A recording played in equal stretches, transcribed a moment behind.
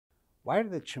Why do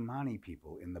the Chimani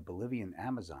people in the Bolivian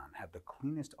Amazon have the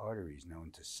cleanest arteries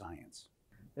known to science?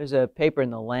 There's a paper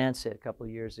in the Lancet a couple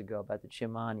of years ago about the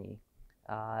Chimani.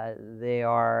 They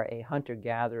are a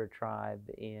hunter-gatherer tribe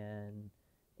in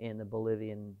the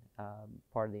Bolivian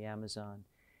part of the Amazon.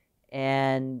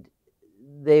 And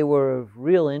they were of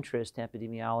real interest to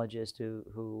epidemiologists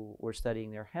who were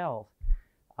studying their health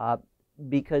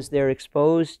because they're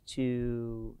exposed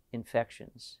to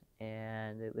infections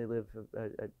and they live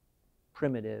a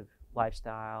primitive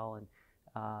lifestyle,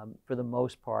 and for the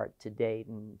most part to date,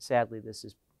 and sadly this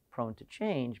is prone to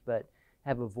change, but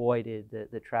have avoided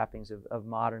the trappings of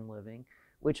modern living,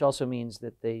 which also means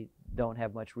that they don't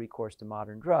have much recourse to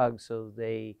modern drugs, so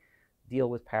they deal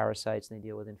with parasites and they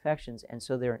deal with infections, and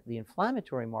so the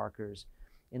inflammatory markers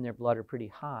in their blood are pretty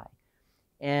high.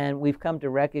 And we've come to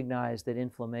recognize that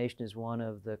inflammation is one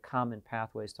of the common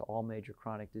pathways to all major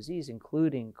chronic disease,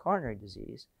 including coronary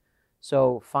disease.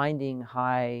 So finding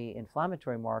high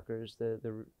inflammatory markers,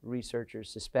 the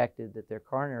researchers suspected that their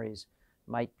coronaries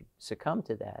might succumb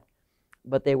to that.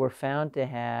 But they were found to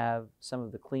have some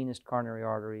of the cleanest coronary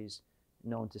arteries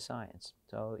known to science.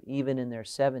 So even in their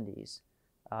 70s,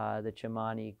 the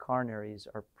Chimani coronaries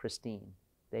are pristine.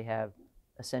 They have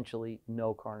essentially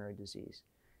no coronary disease.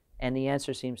 And the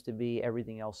answer seems to be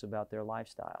everything else about their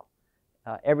lifestyle.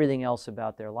 Everything else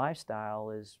about their lifestyle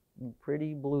is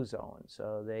pretty blue zone.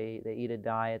 So they eat a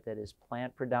diet that is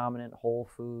plant predominant, whole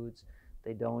foods.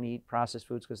 They don't eat processed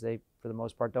foods because they, for the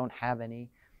most part, don't have any.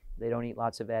 They don't eat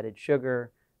lots of added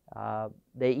sugar.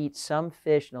 They eat some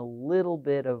fish and a little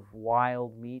bit of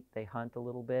wild meat. They hunt a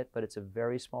little bit, but it's a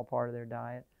very small part of their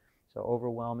diet. So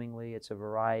overwhelmingly, it's a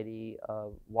variety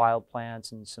of wild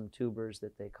plants and some tubers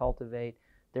that they cultivate.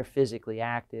 They're physically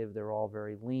active. They're all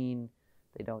very lean.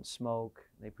 They don't smoke.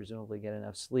 They presumably get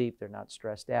enough sleep. They're not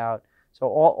stressed out. So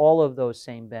all of those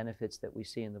same benefits that we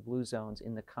see in the blue zones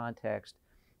in the context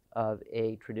of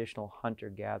a traditional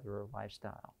hunter-gatherer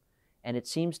lifestyle. And it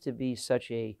seems to be such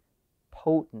a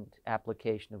potent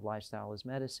application of lifestyle as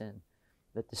medicine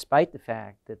that despite the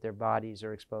fact that their bodies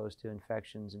are exposed to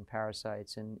infections and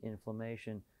parasites and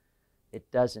inflammation, it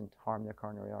doesn't harm their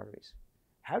coronary arteries.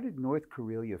 How did North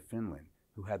Karelia, Finland,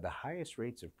 who had the highest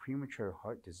rates of premature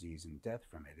heart disease and death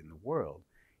from it in the world,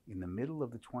 in the middle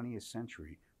of the 20th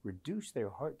century, reduce their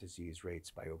heart disease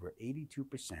rates by over 82%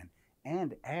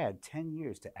 and add 10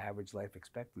 years to average life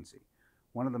expectancy?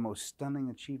 One of the most stunning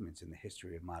achievements in the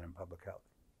history of modern public health.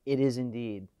 It is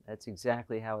indeed. That's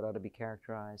exactly how it ought to be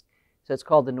characterized. So it's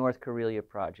called the North Karelia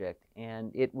Project,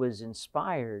 and it was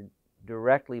inspired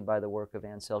directly by the work of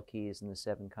Ancel Keys in the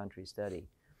 7-country study.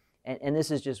 And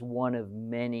this is just one of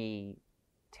many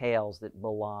tales that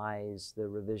belies the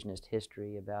revisionist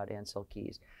history about Ancel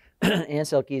Keys.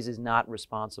 Ancel Keys is not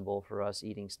responsible for us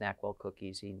eating Snackwell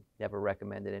cookies. He never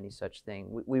recommended any such thing.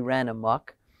 We ran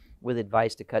amok with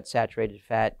advice to cut saturated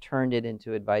fat, turned it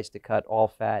into advice to cut all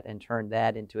fat, and turned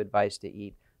that into advice to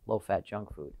eat low-fat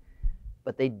junk food.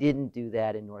 But they didn't do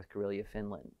that in North Karelia,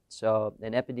 Finland. So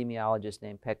an epidemiologist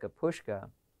named Pekka Puska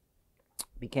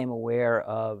became aware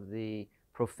of the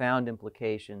profound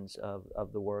implications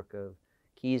of the work of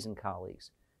Keys and colleagues,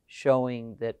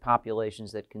 showing that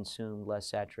populations that consumed less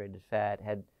saturated fat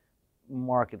had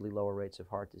markedly lower rates of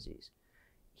heart disease.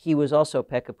 He was also,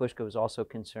 Pekka Puska was also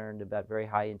concerned about very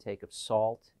high intake of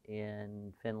salt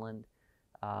in Finland,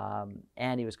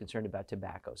 and he was concerned about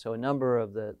tobacco. So a number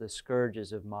of the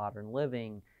scourges of modern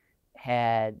living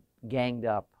had ganged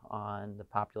up on the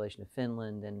population of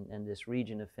Finland and this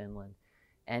region of Finland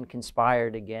and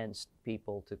conspired against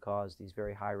people to cause these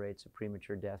very high rates of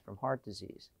premature death from heart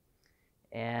disease.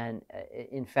 And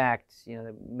in fact,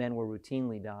 men were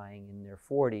routinely dying in their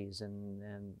 40s,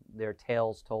 and their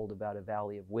tales told about a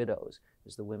valley of widows,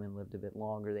 as the women lived a bit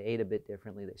longer, they ate a bit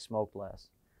differently, they smoked less.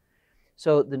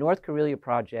 So the North Karelia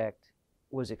Project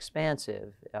was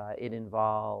expansive. It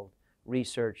involved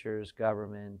researchers,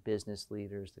 government, business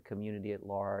leaders, the community at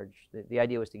large. The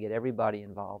idea was to get everybody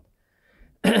involved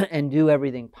and do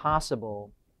everything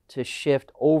possible to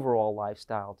shift overall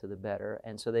lifestyle to the better.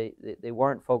 And so they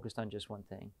weren't focused on just one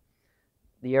thing.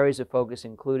 The areas of focus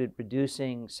included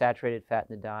reducing saturated fat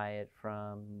in the diet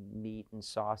from meat and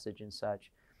sausage and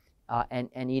such,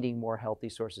 and eating more healthy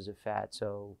sources of fat,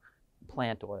 so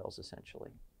plant oils essentially.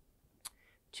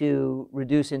 To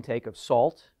reduce intake of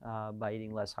salt by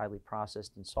eating less highly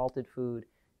processed and salted food,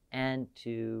 and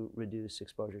to reduce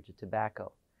exposure to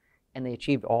tobacco. And they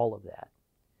achieved all of that.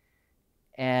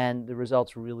 And the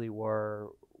results really were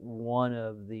one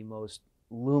of the most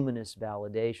luminous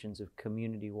validations of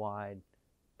community-wide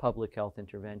public health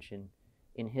intervention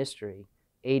in history.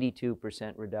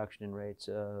 82% reduction in rates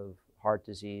of heart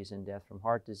disease and death from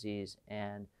heart disease,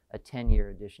 and a 10-year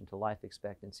addition to life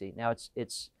expectancy. Now,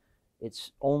 it's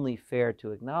only fair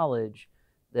to acknowledge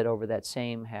that over that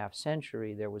same half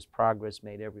century, there was progress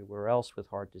made everywhere else with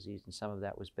heart disease, and some of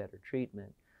that was better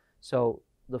treatment. So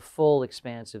the full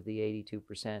expanse of the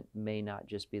 82% may not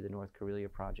just be the North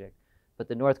Karelia Project, but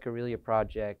the North Karelia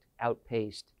Project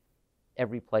outpaced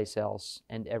every place else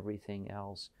and everything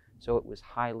else. So it was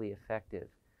highly effective.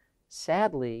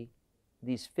 Sadly,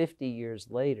 these 50 years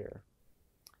later,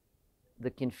 the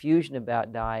confusion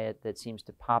about diet that seems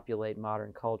to populate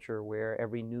modern culture, where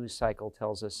every news cycle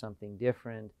tells us something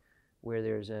different, where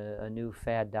there's a new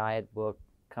fad diet book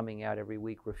coming out every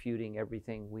week refuting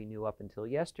everything we knew up until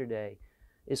yesterday,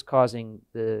 is causing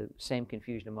the same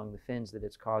confusion among the Finns that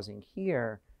it's causing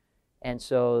here. And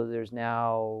so there's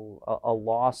now a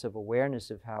loss of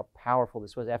awareness of how powerful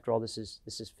this was. After all, this is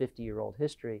 50-year-old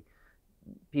history.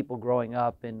 People growing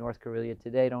up in North Karelia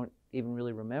today don't even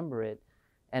really remember it,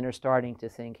 and are starting to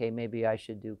think, hey, maybe I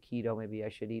should do keto, maybe I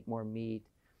should eat more meat.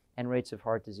 And rates of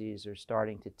heart disease are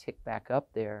starting to tick back up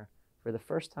there for the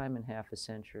first time in half a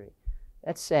century.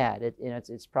 That's sad.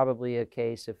 It's probably a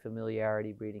case of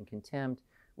familiarity breeding contempt.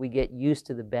 We get used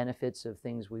to the benefits of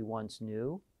things we once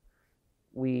knew.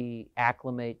 We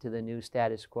acclimate to the new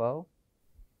status quo.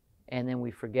 And then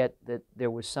we forget that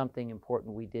there was something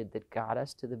important we did that got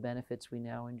us to the benefits we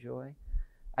now enjoy.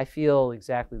 I feel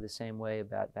exactly the same way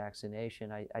about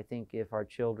vaccination. I think if our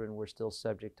children were still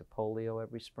subject to polio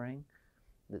every spring,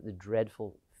 the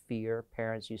dreadful fear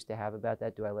parents used to have about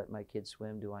that, do I let my kid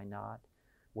swim, do I not?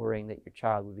 Worrying that your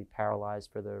child would be paralyzed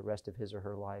for the rest of his or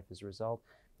her life as a result.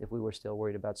 If we were still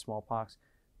worried about smallpox,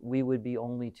 we would be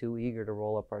only too eager to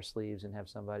roll up our sleeves and have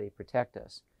somebody protect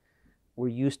us. We're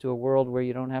used to a world where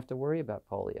you don't have to worry about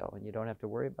polio and you don't have to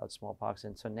worry about smallpox.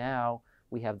 And so now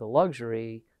we have the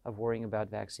luxury of worrying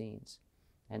about vaccines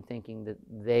and thinking that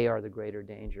they are the greater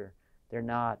danger. They're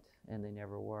not, and they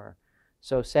never were.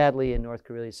 So sadly, in North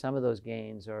Karelia, some of those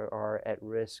gains are at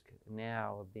risk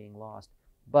now of being lost.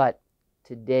 But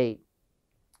to date,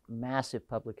 massive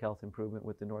public health improvement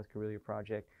with the North Karelia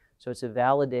Project. So it's a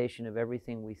validation of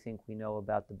everything we think we know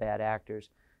about the bad actors: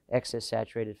 excess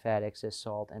saturated fat, excess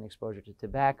salt, and exposure to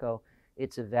tobacco.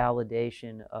 It's a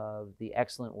validation of the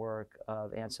excellent work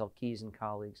of Ansel Keys and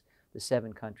colleagues, the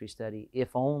 7-country study,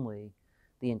 if only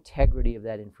the integrity of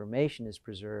that information is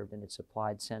preserved and it's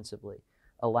applied sensibly.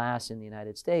 Alas, in the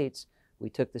United States, we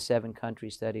took the 7-country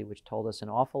study, which told us an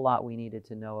awful lot we needed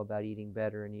to know about eating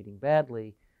better and eating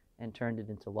badly, and turned it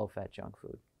into low-fat junk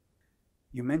food.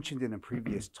 You mentioned in a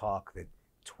previous talk that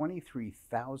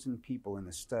 23,000 people in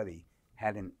the study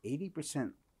had an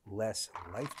 80% less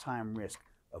lifetime risk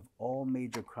of all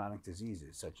major chronic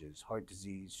diseases, such as heart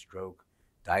disease, stroke,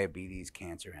 diabetes,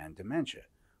 cancer, and dementia.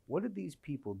 What did these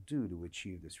people do to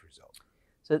achieve this result?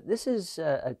 So this is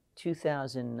a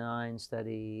 2009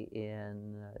 study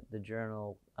in the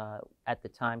journal, at the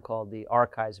time called the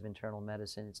Archives of Internal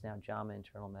Medicine. It's now JAMA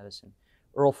Internal Medicine.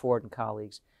 Earl Ford and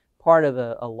colleagues, part of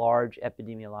a large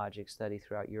epidemiologic study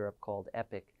throughout Europe called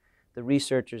EPIC. The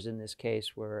researchers in this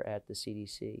case were at the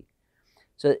CDC.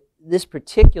 So this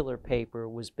particular paper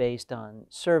was based on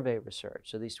survey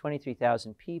research. So these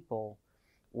 23,000 people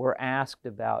were asked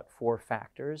about 4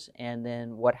 factors, and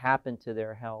then what happened to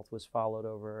their health was followed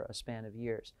over a span of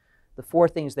years. The 4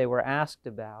 things they were asked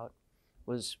about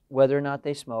was whether or not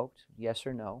they smoked, yes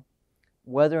or no,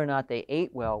 whether or not they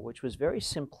ate well, which was very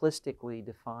simplistically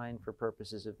defined for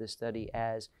purposes of this study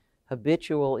as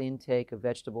habitual intake of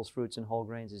vegetables, fruits, and whole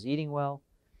grains is eating well,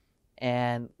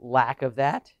 and lack of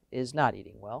that is not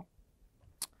eating well.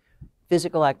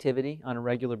 Physical activity on a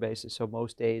regular basis, so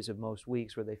most days of most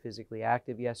weeks, were they physically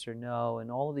active, yes or no?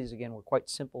 And all of these, again, were quite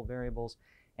simple variables.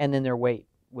 And then their weight.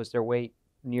 Was their weight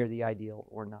near the ideal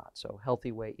or not? So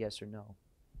healthy weight, yes or no?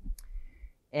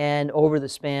 And over the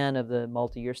span of the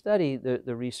multi-year study,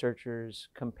 the researchers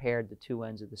compared the 2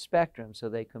 ends of the spectrum. So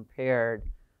they compared,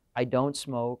 I don't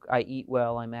smoke, I eat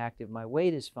well, I'm active, my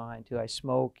weight is fine, to I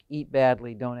smoke, eat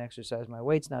badly, don't exercise, my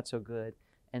weight's not so good.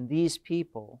 And these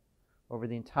people, over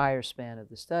the entire span of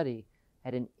the study,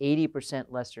 had an 80%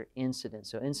 lesser incidence.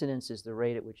 So incidence is the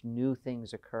rate at which new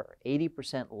things occur.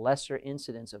 80% lesser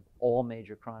incidence of all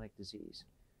major chronic disease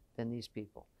than these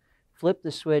people. Flip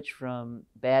the switch from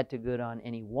bad to good on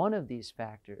any one of these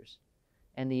factors,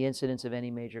 and the incidence of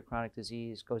any major chronic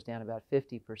disease goes down about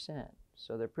 50%.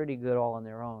 So they're pretty good all on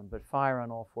their own, but fire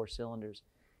on all 4 cylinders.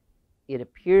 It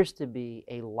appears to be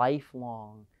a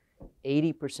lifelong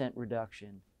 80%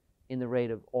 reduction in the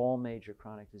rate of all major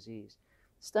chronic disease.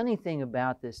 Stunning thing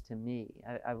about this to me,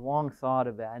 I've long thought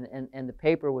about, and the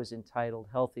paper was entitled,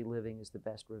 Healthy Living is the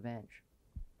Best Revenge.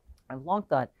 I've long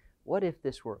thought, what if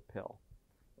this were a pill?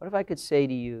 What if I could say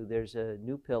to you, there's a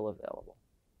new pill available?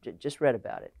 Just read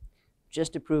about it.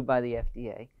 Just approved by the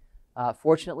FDA.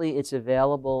 Fortunately, it's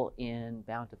available in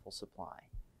bountiful supply.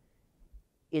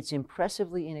 It's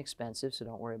impressively inexpensive, so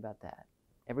don't worry about that.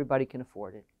 Everybody can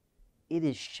afford it. It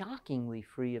is shockingly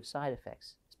free of side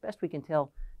effects. As best we can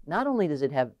tell, not only does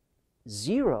it have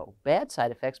 0 bad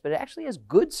side effects, but it actually has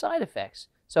good side effects.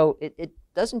 So it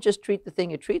doesn't just treat the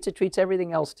thing it treats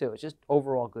everything else too. It's just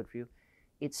overall good for you.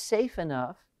 It's safe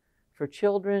enough for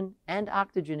children and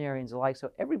octogenarians alike,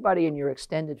 so everybody in your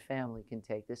extended family can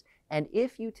take this. And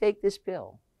if you take this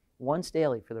pill once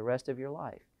daily for the rest of your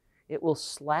life, it will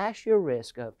slash your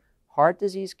risk of heart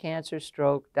disease, cancer,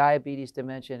 stroke, diabetes,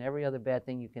 dementia, and every other bad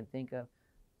thing you can think of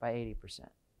by 80%.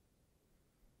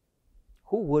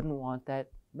 Who wouldn't want that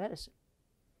medicine?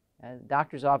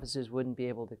 Doctors' offices wouldn't be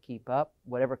able to keep up.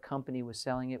 Whatever company was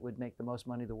selling it would make the most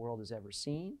money the world has ever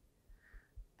seen.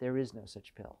 There is no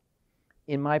such pill.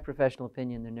 In my professional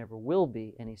opinion, there never will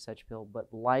be any such pill,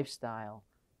 but lifestyle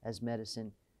as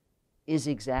medicine is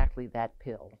exactly that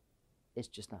pill. It's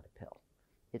just not a pill.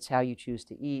 It's how you choose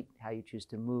to eat, how you choose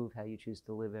to move, how you choose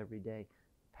to live every day.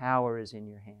 Power is in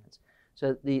your hands.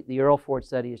 So the Earl Ford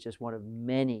study is just one of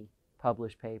many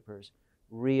published papers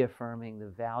reaffirming the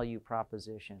value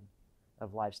proposition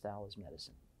of lifestyle as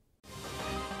medicine.